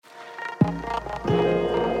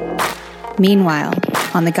Meanwhile,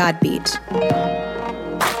 on the Godbeat.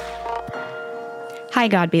 Hi,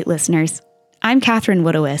 Godbeat listeners. I'm Catherine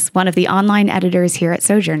Woodowis, one of the online editors here at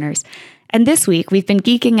Sojourners. And this week, we've been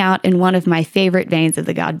geeking out in one of my favorite veins of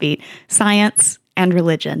the Godbeat, science and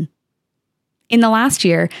religion. In the last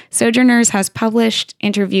year, Sojourners has published,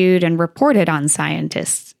 interviewed, and reported on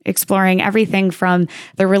scientists, exploring everything from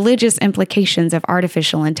the religious implications of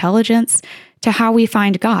artificial intelligence to how we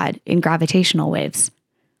find God in gravitational waves.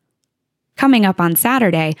 Coming up on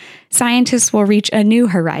Saturday, scientists will reach a new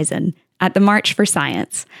horizon at the March for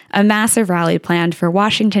Science, a massive rally planned for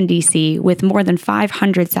Washington, D.C., with more than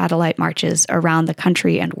 500 satellite marches around the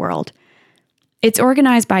country and world. It's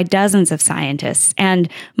organized by dozens of scientists, and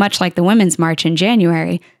much like the Women's March in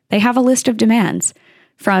January, they have a list of demands,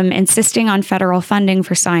 from insisting on federal funding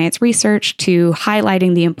for science research to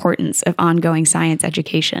highlighting the importance of ongoing science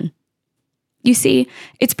education. You see,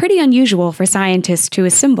 it's pretty unusual for scientists to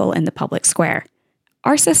assemble in the public square.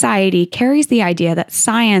 Our society carries the idea that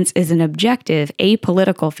science is an objective,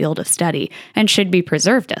 apolitical field of study and should be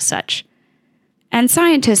preserved as such. And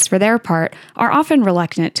scientists, for their part, are often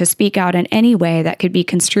reluctant to speak out in any way that could be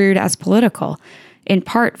construed as political, in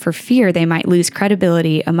part for fear they might lose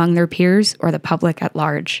credibility among their peers or the public at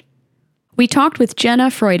large. We talked with Jenna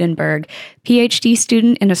Freudenberg, PhD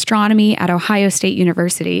student in astronomy at Ohio State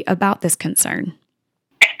University, about this concern.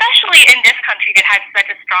 Especially in this country that has such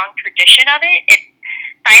a strong tradition of it,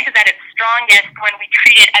 science is at its strongest when we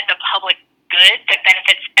treat it as a public good that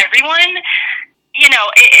benefits everyone. You know,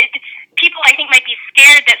 people I think might be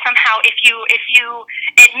scared that somehow if you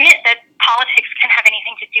admit that politics can have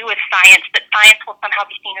anything to do with science, that science will somehow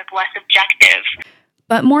be seen as less objective.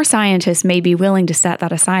 But more scientists may be willing to set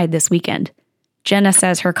that aside this weekend. Jenna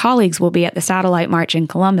says her colleagues will be at the Satellite March in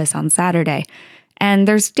Columbus on Saturday, and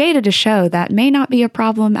there's data to show that may not be a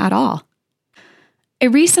problem at all. A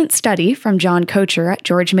recent study from John Kocher at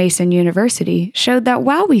George Mason University showed that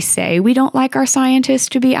while we say we don't like our scientists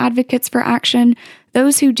to be advocates for action,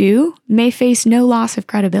 those who do may face no loss of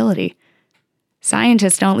credibility.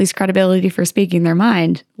 Scientists don't lose credibility for speaking their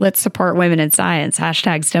mind. Let's support women in science,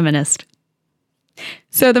 #STEMinist.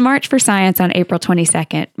 So the March for Science on April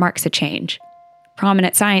 22nd marks a change.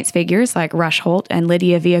 Prominent science figures like Rush Holt and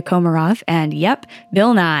Lydia Via-Komarov and, yep,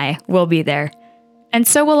 Bill Nye will be there. And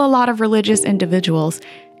so will a lot of religious individuals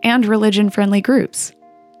and religion-friendly groups.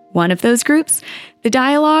 One of those groups, the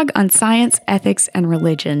Dialogue on Science, Ethics, and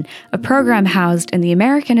Religion, a program housed in the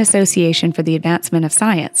American Association for the Advancement of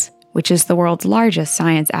Science, which is the world's largest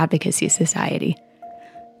science advocacy society.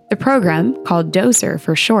 The program, called DOSER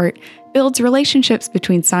for short, builds relationships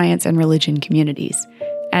between science and religion communities.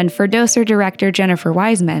 And for DOSER director Jennifer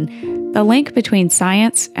Wiseman, the link between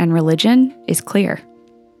science and religion is clear.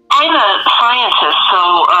 I'm a scientist,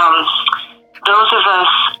 so those of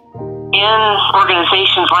us in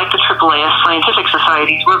organizations like the AAAS scientific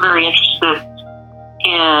societies, we're very interested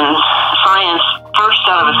in science, first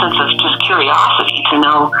out of a sense of just curiosity to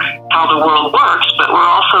know how the world works, but we're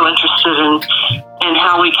also interested in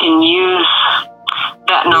how we can use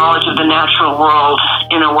that knowledge of the natural world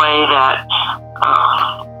in a way that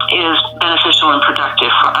is beneficial and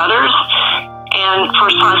productive for others and for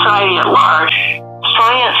society at large.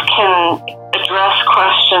 Science can address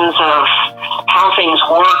questions of how things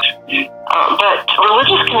work, but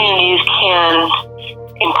religious communities can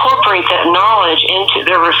incorporate that knowledge into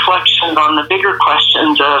their reflections on the bigger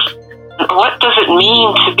questions of what does it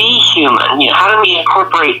mean to be human? You know, how do we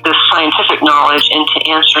incorporate this scientific knowledge into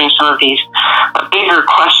answering some of these bigger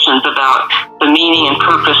questions about the meaning and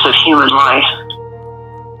purpose of human life?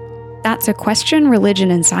 That's a question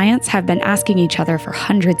religion and science have been asking each other for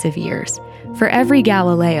hundreds of years. For every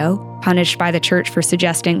Galileo, punished by the church for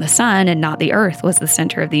suggesting the sun and not the earth was the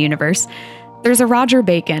center of the universe, there's a Roger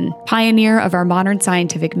Bacon, pioneer of our modern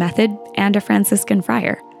scientific method, and a Franciscan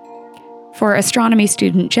friar. For astronomy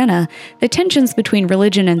student Jenna, the tensions between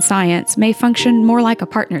religion and science may function more like a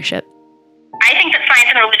partnership. I think that science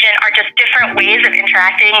and religion are just different ways of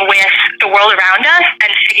interacting with the world around us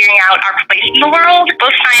and figuring out our place in the world.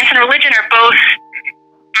 Both science and religion are both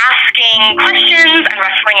asking questions and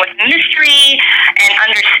wrestling with mystery and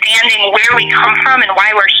understanding where we come from and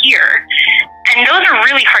why we're here. And those are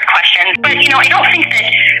really hard questions. But, I don't think that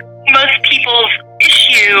most people's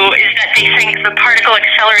issue is that they think the particle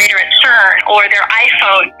accelerator at CERN or their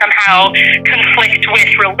iPhone somehow conflict with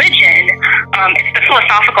religion. It's the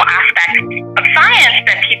philosophical aspects of science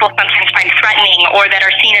that people sometimes find threatening or that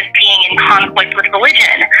are seen as being in conflict with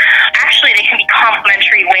religion. Actually, they can be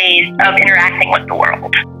complementary ways of interacting with the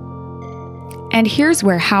world. And here's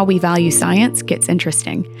where how we value science gets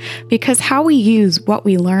interesting, because how we use what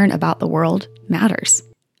we learn about the world matters.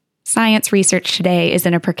 science research today is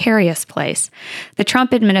in a precarious place. The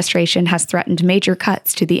Trump administration has threatened major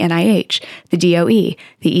cuts to the NIH, the DOE,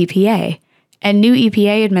 the EPA, and new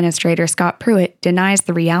EPA Administrator Scott Pruitt denies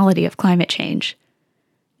the reality of climate change.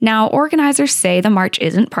 Now, organizers say the march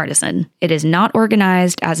isn't partisan. It is not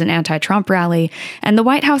organized as an anti-Trump rally, and the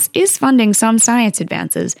White House is funding some science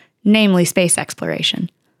advances, namely space exploration.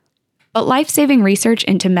 But life-saving research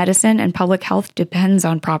into medicine and public health depends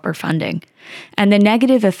on proper funding, and the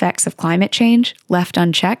negative effects of climate change, left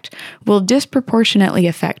unchecked, will disproportionately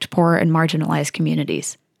affect poor and marginalized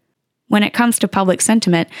communities. When it comes to public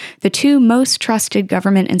sentiment, the two most trusted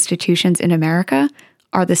government institutions in America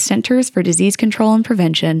are the Centers for Disease Control and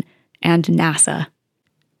Prevention and NASA.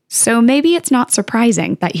 So maybe it's not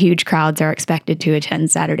surprising that huge crowds are expected to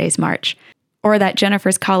attend Saturday's march, or that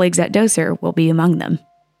Jennifer's colleagues at Doser will be among them.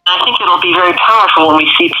 I think it'll be very powerful when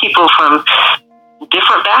we see people from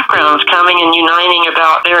different backgrounds coming and uniting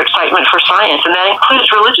about their excitement for science, and that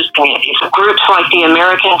includes religious communities. Groups like the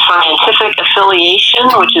American Scientific Affiliation,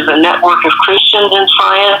 which is a network of Christians in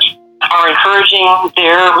science, are encouraging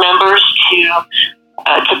their members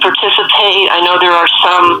to participate. I know there are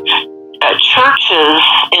some churches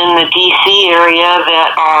in the D.C. area that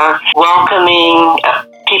are welcoming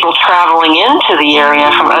people traveling into the area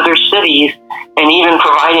from other cities and even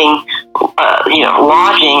providing,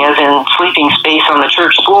 lodging, as in sleeping space on the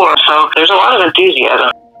church floor. So there's a lot of enthusiasm.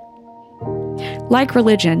 Like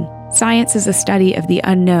religion, science is a study of the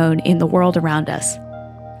unknown in the world around us.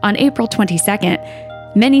 On April 22nd,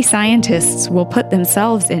 many scientists will put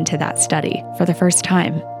themselves into that study for the first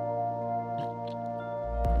time.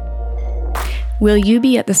 Will you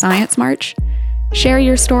be at the Science March? Share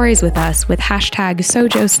your stories with us with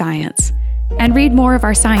 #SojoScience, and read more of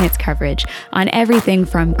our science coverage on everything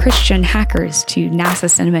from Christian hackers to NASA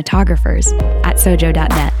cinematographers at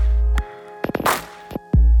sojo.net.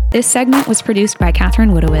 This segment was produced by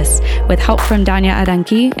Catherine Woodowis with help from Danya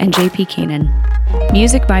Adanki and JP Keenan.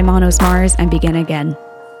 Music by Monos Mars and Begin Again.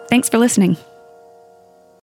 Thanks for listening.